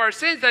died for our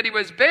sins, that he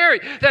was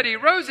buried, that he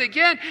rose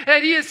again,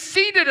 that he is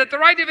seated at the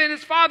right hand of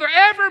his Father,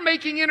 ever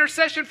making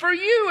intercession for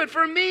you and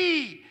for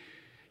me.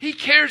 He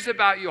cares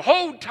about you.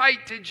 Hold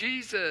tight to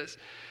Jesus.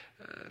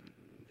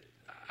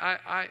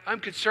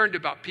 I'm concerned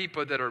about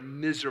people that are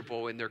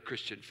miserable in their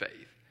Christian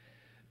faith.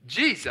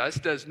 Jesus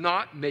does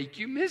not make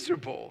you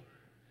miserable.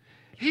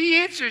 He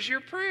answers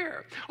your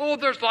prayer. Oh,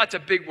 there's lots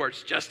of big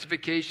words: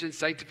 justification,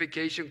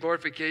 sanctification,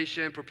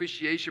 glorification,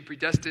 propitiation,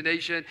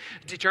 predestination,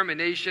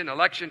 determination,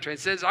 election,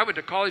 transcendence. I went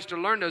to college to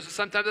learn those, and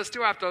sometimes I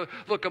still have to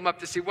look them up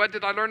to see what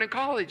did I learn in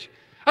college.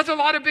 That's a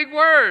lot of big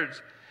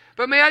words.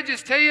 But may I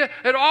just tell you,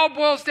 it all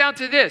boils down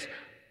to this.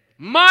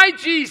 My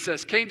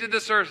Jesus came to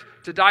this earth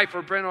to die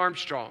for Brent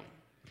Armstrong.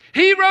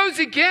 He rose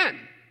again.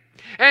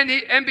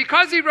 And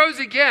because he rose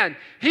again,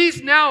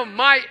 he's now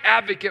my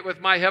advocate with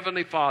my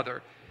Heavenly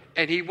Father.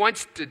 And he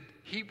wants to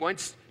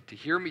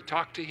hear me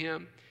talk to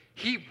him.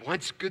 He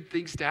wants good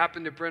things to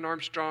happen to Brent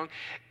Armstrong.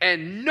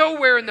 And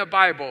nowhere in the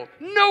Bible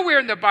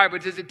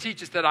does it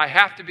teach us that I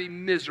have to be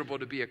miserable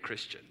to be a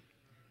Christian.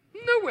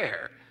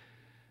 Nowhere.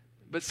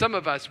 But some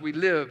of us, we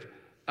live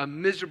a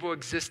miserable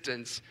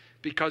existence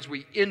because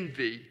we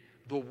envy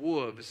the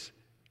wolves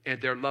and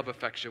their love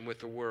affection with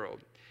the world.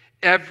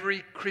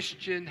 Every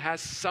Christian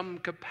has some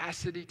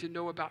capacity to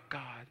know about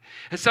God.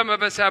 And some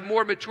of us have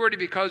more maturity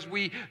because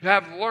we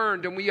have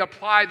learned and we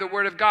apply the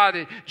Word of God.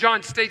 And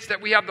John states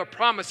that we have the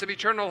promise of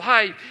eternal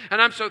life.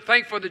 And I'm so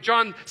thankful that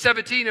John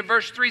 17 and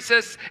verse 3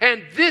 says,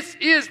 and this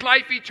is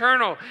life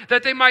eternal,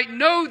 that they might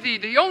know thee,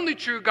 the only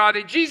true God,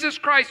 and Jesus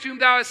Christ whom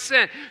thou hast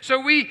sent. So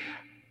we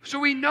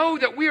know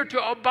that we are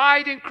to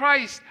abide in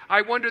Christ.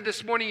 I wonder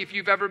this morning if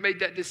you've ever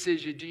made that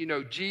decision. Do you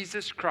know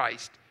Jesus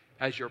Christ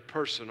as your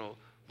personal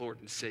Lord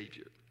and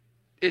Savior?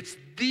 It's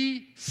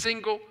the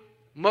single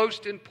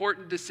most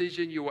important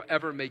decision you will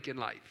ever make in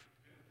life.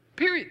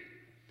 Period.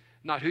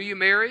 Not who you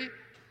marry,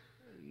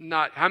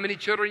 not how many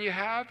children you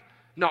have,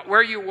 not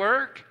where you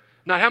work,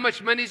 not how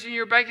much money is in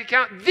your bank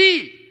account.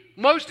 The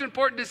most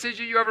important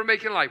decision you ever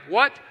make in life.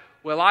 What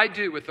will I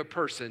do with the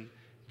person,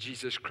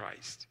 Jesus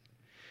Christ?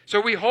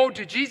 So we hold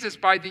to Jesus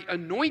by the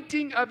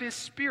anointing of his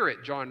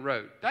Spirit, John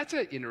wrote. That's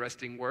an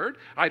interesting word.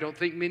 I don't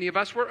think many of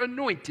us were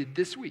anointed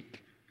this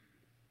week.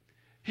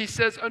 He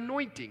says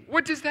anointing.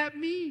 What does that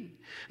mean?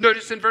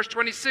 Notice in verse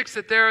 26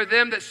 that there are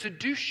them that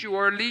seduce you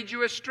or lead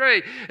you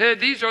astray.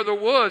 These are the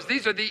wolves.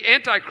 These are the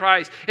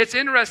Antichrist. It's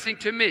interesting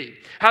to me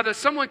how that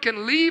someone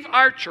can leave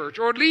our church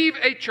or leave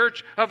a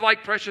church of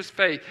like precious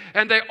faith,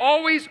 and they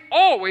always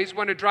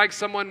want to drag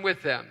someone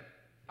with them.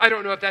 I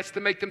don't know if that's to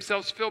make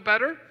themselves feel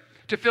better,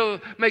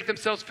 make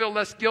themselves feel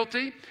less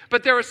guilty.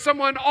 But there is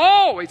someone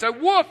always, a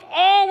wolf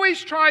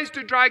always tries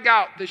to drag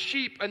out the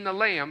sheep and the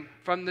lamb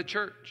from the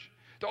church.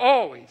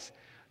 Always.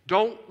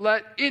 Don't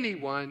let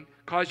anyone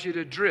cause you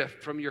to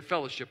drift from your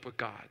fellowship with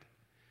God.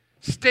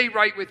 Stay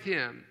right with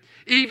him.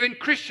 Even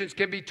Christians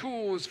can be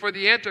tools for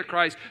the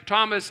Antichrist.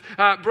 Thomas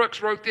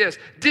Brooks wrote this,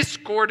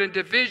 discord and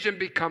division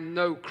become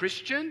no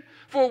Christian.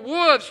 For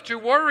wolves to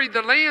worry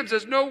the lambs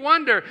is no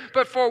wonder,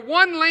 but for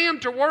one lamb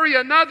to worry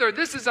another,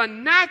 this is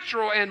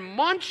unnatural and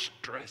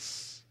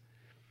monstrous.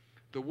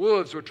 The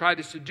wolves will try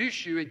to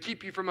seduce you and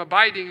keep you from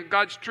abiding in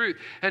God's truth.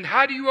 And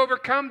how do you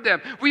overcome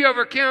them? We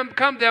overcome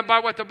them by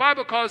what the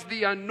Bible calls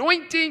the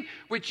anointing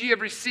which ye have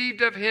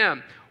received of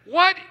him.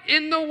 What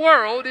in the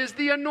world is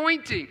the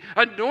anointing?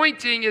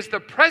 Anointing is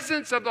the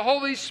presence of the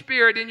Holy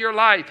Spirit in your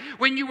life.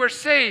 When you were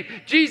saved,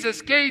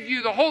 Jesus gave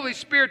you the Holy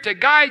Spirit to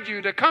guide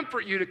you, to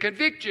comfort you, to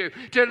convict you,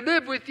 to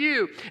live with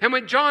you. And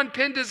when John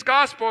penned his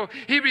gospel,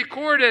 he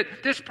recorded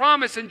this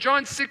promise in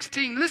John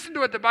 16. Listen to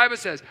what the Bible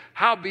says.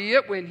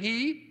 Howbeit, when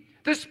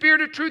the Spirit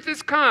of truth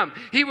is come,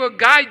 he will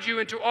guide you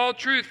into all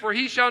truth, for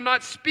he shall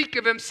not speak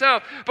of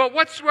himself, but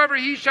whatsoever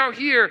he shall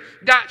hear,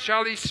 that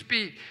shall he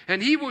speak.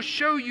 And he will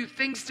show you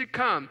things to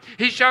come.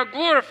 He shall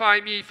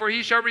glorify me, for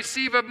he shall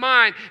receive of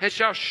mine, and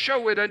shall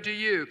show it unto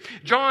you.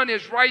 John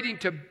is writing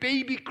to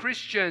baby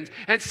Christians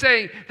and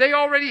saying they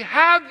already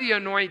have the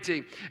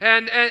anointing.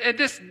 And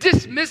this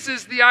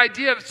dismisses the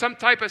idea of some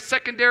type of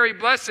secondary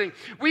blessing.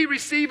 We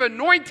receive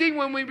anointing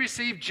when we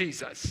receive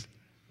Jesus.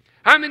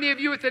 How many of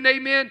you with an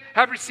amen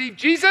have received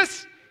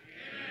Jesus?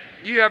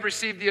 Amen. You have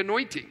received the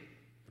anointing,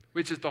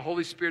 which is the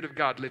Holy Spirit of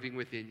God living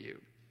within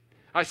you.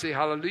 I say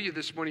hallelujah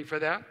this morning for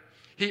that.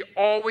 He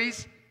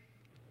always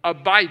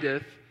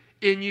abideth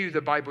in you,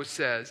 the Bible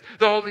says.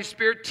 The Holy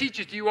Spirit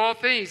teacheth you all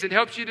things and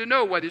helps you to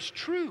know what is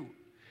true.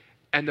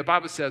 And the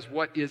Bible says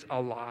what is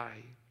a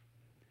lie.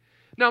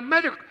 Now,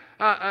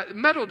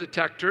 metal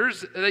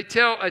detectors, they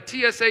tell a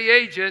TSA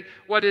agent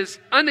what is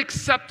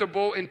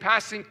unacceptable in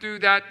passing through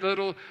that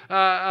little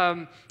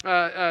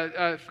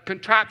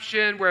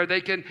contraption where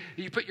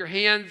you put your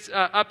hands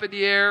up in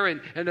the air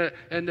and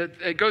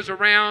it goes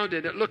around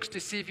and it looks to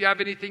see if you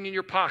have anything in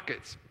your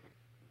pockets.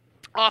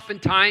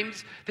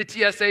 Oftentimes, the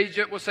TSA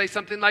agent will say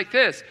something like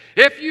this.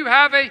 If you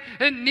have a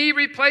knee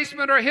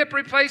replacement or a hip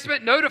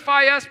replacement,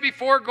 notify us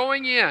before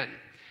going in.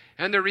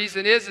 And the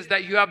reason is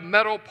that you have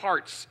metal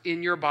parts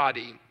in your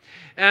body.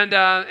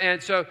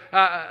 And so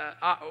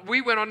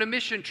we went on a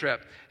mission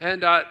trip.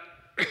 And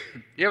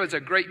it was a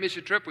great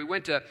mission trip. We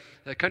went to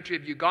the country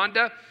of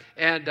Uganda.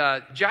 And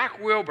Jack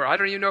Wilbur, I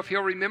don't even know if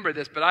he'll remember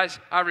this, but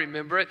I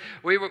remember it.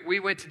 We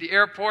went to the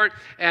airport.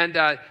 And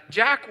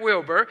Jack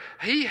Wilbur,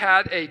 he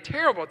had a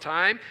terrible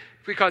time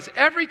because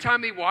every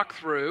time he walked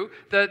through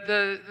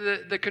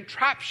the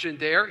contraption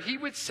there, he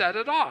would set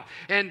it off.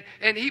 And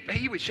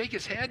he would shake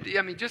his head.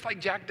 I mean, just like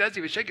Jack does, he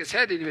would shake his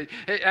head.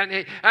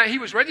 And he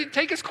was ready to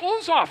take his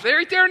clothes off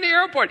right there in the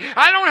airport.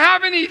 I don't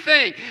have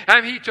anything.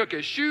 And he took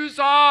his shoes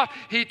off.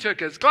 He took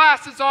his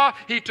glasses off.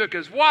 He took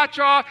his watch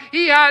off.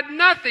 He had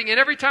nothing. And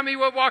every time he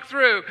would walk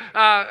through,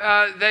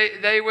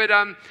 they would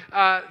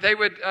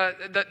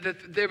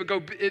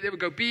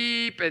go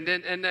beep. And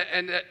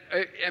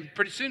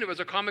pretty soon it was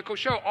a comical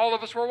show. All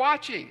of us were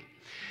watching.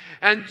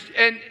 And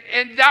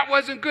that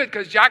wasn't good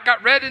because Jack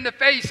got red in the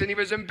face and he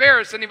was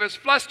embarrassed and he was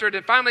flustered.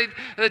 And finally,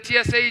 the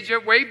TSA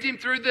agent waved him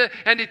through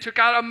and he took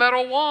out a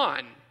metal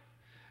wand.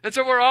 And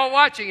so we're all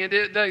watching, and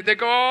they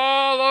go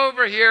all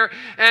over here.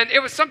 And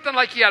it was something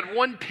like he had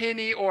one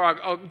penny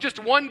or just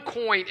one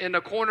coin in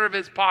the corner of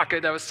his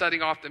pocket that was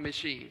setting off the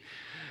machine.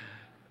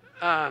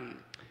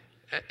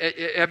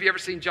 Have you ever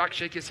seen Jock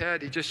shake his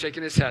head? He's just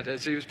shaking his head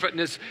as he was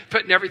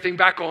putting everything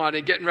back on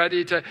and getting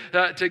ready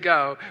to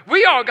go.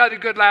 We all got a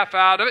good laugh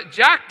out of it.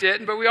 Jack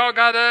didn't, but we all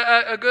got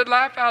a good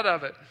laugh out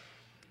of it.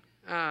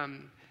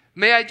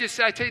 May I just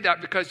say, I tell you that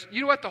because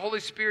you know what the Holy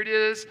Spirit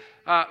is?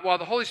 While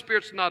the Holy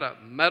Spirit's not a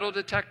metal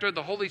detector,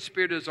 the Holy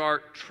Spirit is our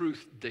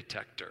truth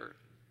detector.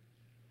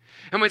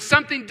 And when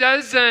something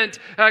doesn't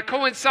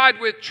coincide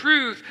with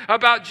truth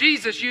about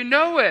Jesus, you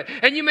know it.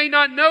 And you may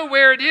not know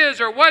where it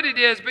is or what it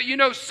is, but you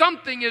know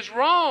something is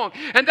wrong.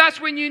 And that's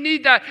when you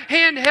need that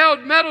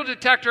handheld metal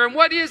detector. And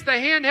what is the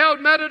handheld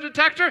metal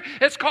detector?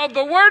 It's called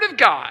the Word of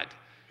God.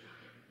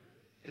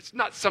 It's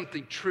not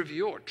something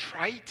trivial or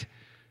trite.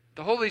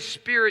 The Holy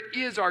Spirit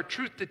is our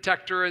truth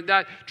detector, and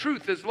that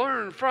truth is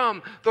learned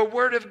from the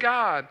Word of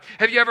God.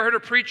 Have you ever heard a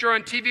preacher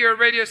on TV or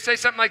radio say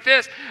something like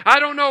this? I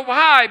don't know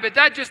why, but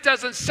that just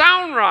doesn't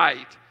sound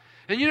right.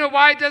 And you know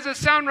why it doesn't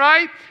sound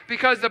right?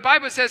 Because the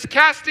Bible says,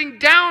 casting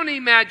down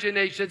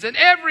imaginations and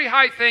every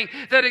high thing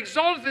that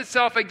exalteth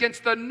itself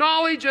against the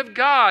knowledge of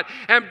God,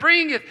 and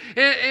bringing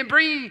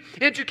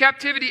into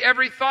captivity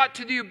every thought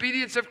to the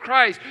obedience of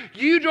Christ.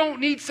 You don't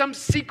need some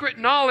secret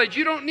knowledge.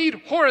 You don't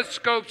need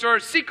horoscopes or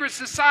secret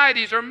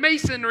societies or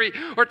masonry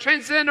or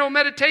transcendental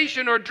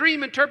meditation or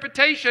dream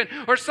interpretation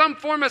or some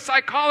form of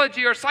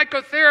psychology or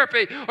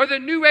psychotherapy or the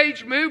New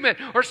Age movement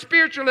or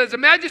spiritualism.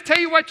 May I just tell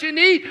you what you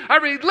need? A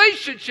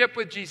relationship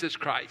with Jesus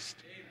Christ.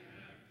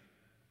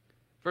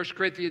 1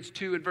 Corinthians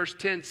 2 and verse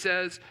 10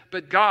 says,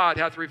 but God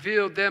hath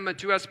revealed them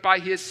unto us by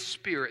his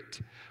Spirit.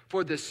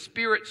 For the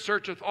Spirit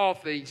searcheth all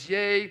things,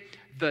 yea,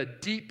 the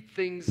deep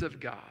things of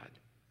God.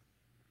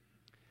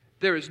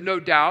 There is no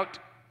doubt,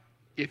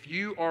 if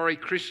you are a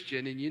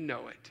Christian and you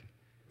know it,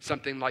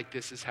 something like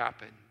this has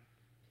happened.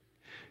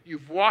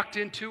 You've walked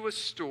into a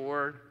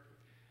store,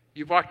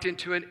 you've walked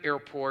into an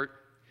airport,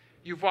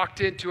 you've walked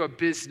into a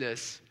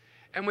business,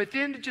 and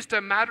within just a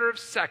matter of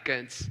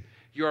seconds,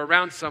 you're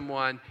around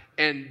someone,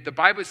 and the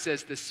Bible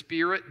says the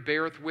Spirit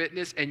beareth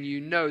witness, and you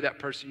know that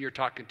person you're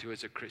talking to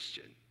is a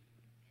Christian.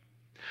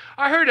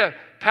 I heard a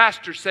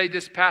pastor say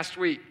this past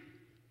week.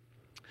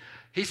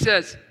 He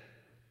says,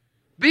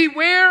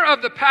 beware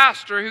of the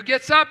pastor who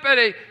gets up at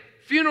a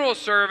funeral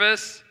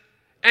service,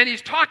 and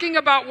he's talking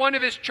about one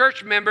of his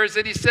church members,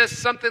 and he says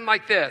something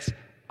like this,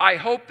 I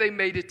hope they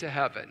made it to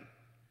heaven.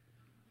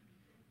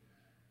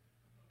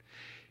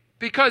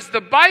 Because the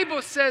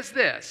Bible says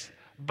this,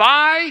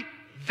 by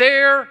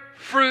their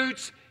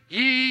fruits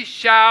ye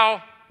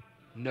shall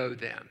know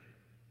them.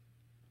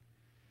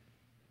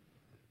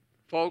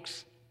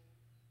 Folks,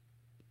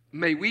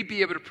 may we be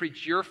able to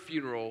preach your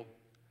funeral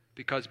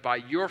because by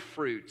your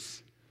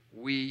fruits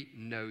we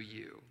know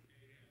you.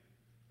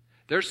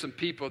 There's some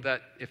people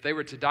that if they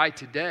were to die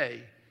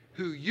today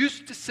who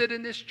used to sit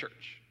in this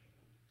church,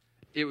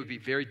 it would be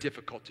very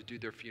difficult to do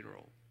their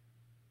funeral.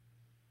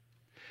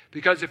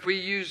 Because if we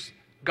use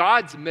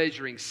God's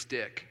measuring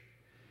stick,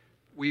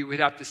 we would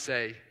have to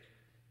say,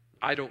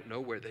 I don't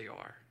know where they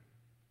are.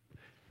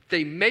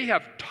 They may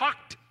have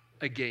talked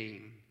a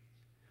game,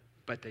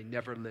 but they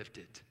never lived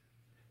it.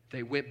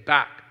 They went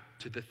back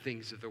to the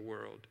things of the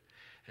world.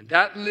 And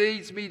that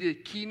leads me to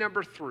key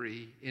number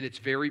 3, and it's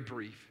very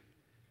brief.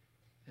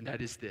 And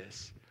that is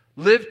this.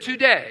 Live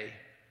today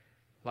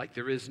like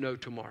there is no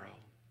tomorrow.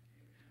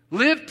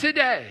 Live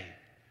today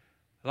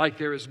like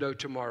there is no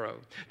tomorrow.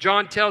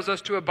 John tells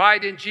us to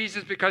abide in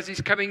Jesus because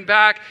he's coming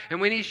back,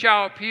 and when he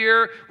shall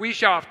appear, we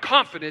shall have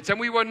confidence, and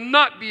we will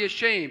not be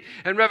ashamed.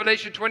 In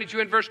Revelation 22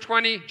 and verse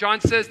 20,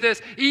 John says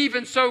this,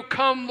 even so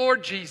come,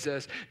 Lord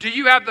Jesus. Do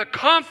you have the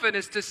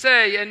confidence to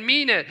say and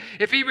mean it,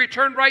 if he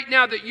returned right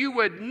now, that you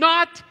would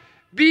not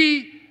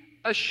be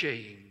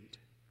ashamed?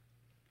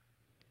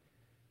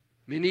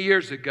 Many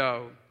years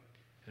ago,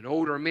 an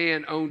older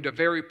man owned a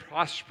very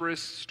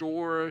prosperous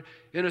store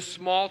in a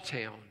small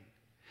town.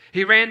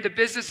 He ran the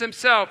business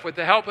himself with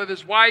the help of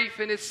his wife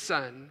and his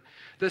son.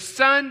 The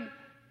son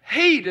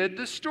hated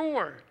the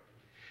store.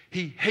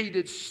 He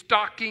hated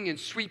stocking and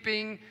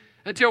sweeping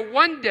until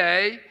one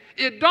day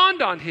it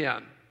dawned on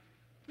him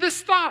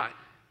this thought.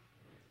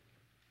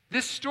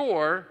 This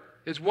store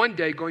is one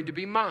day going to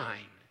be mine.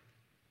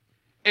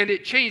 And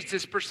it changed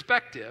his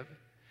perspective.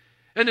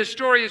 And the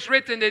story is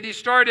written that he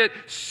started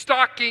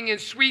stocking and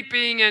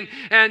sweeping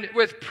and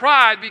with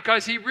pride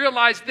because he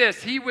realized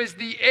this. He was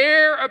the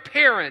heir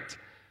apparent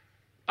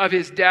of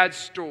his dad's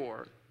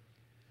store.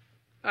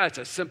 That's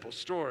a simple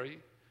story,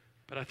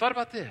 but I thought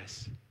about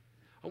this.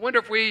 I wonder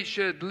if we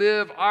should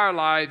live our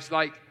lives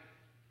like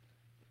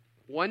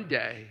one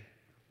day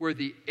we're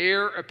the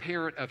heir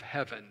apparent of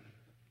heaven.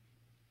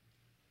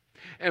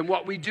 And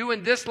what we do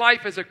in this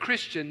life as a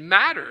Christian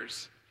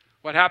matters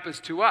what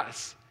happens to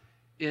us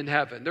in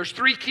heaven. There's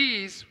 3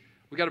 keys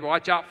We got to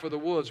watch out for the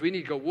wolves. We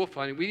need to go wolf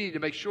hunting. We need to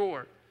make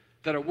sure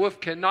that a wolf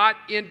cannot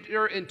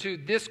enter into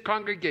this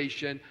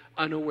congregation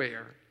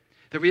unaware.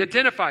 That we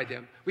identify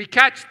them, we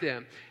catch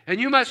them. And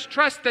you must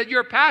trust that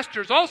your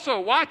pastor is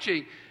also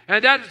watching.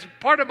 And that is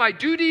part of my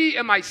duty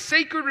and my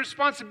sacred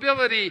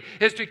responsibility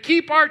is to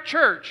keep our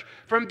church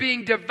from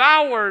being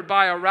devoured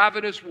by a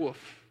ravenous wolf.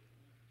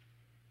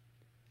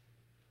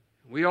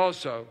 We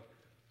also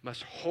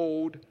must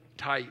hold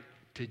tight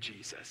to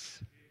Jesus.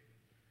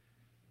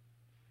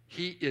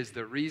 He is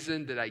the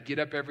reason that I get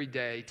up every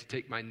day to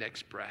take my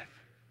next breath.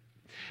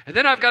 And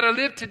then I've got to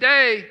live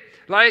today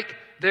like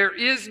there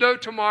is no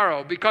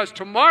tomorrow, because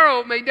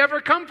tomorrow may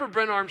never come for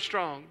Brent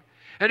Armstrong.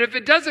 And if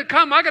it doesn't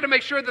come, I've got to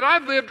make sure that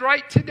I've lived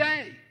right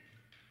today.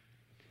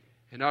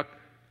 In a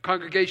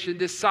congregation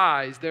this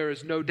size, there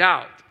is no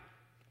doubt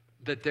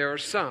that there are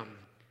some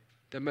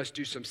that must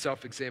do some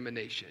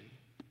self-examination.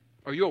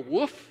 Are you a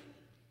wolf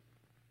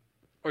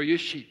or are you a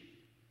sheep?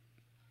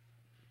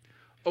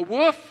 A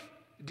wolf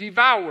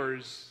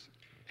devours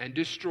and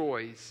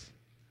destroys.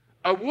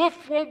 A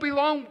wolf won't be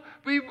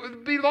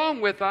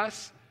long with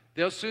us.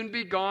 They'll soon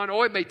be gone.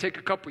 Oh, it may take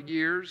a couple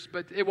years,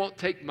 but it won't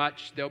take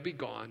much. They'll be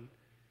gone.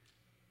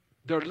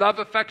 Their love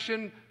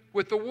affection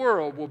with the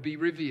world will be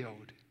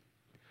revealed.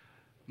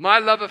 My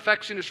love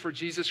affection is for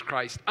Jesus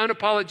Christ.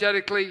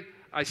 Unapologetically,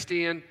 I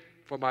stand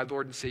for my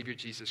Lord and Savior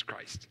Jesus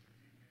Christ.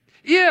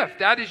 If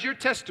that is your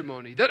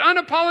testimony, that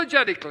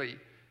unapologetically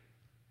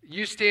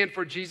you stand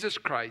for Jesus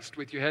Christ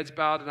with your heads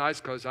bowed and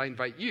eyes closed, I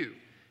invite you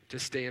to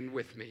stand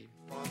with me.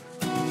 Father.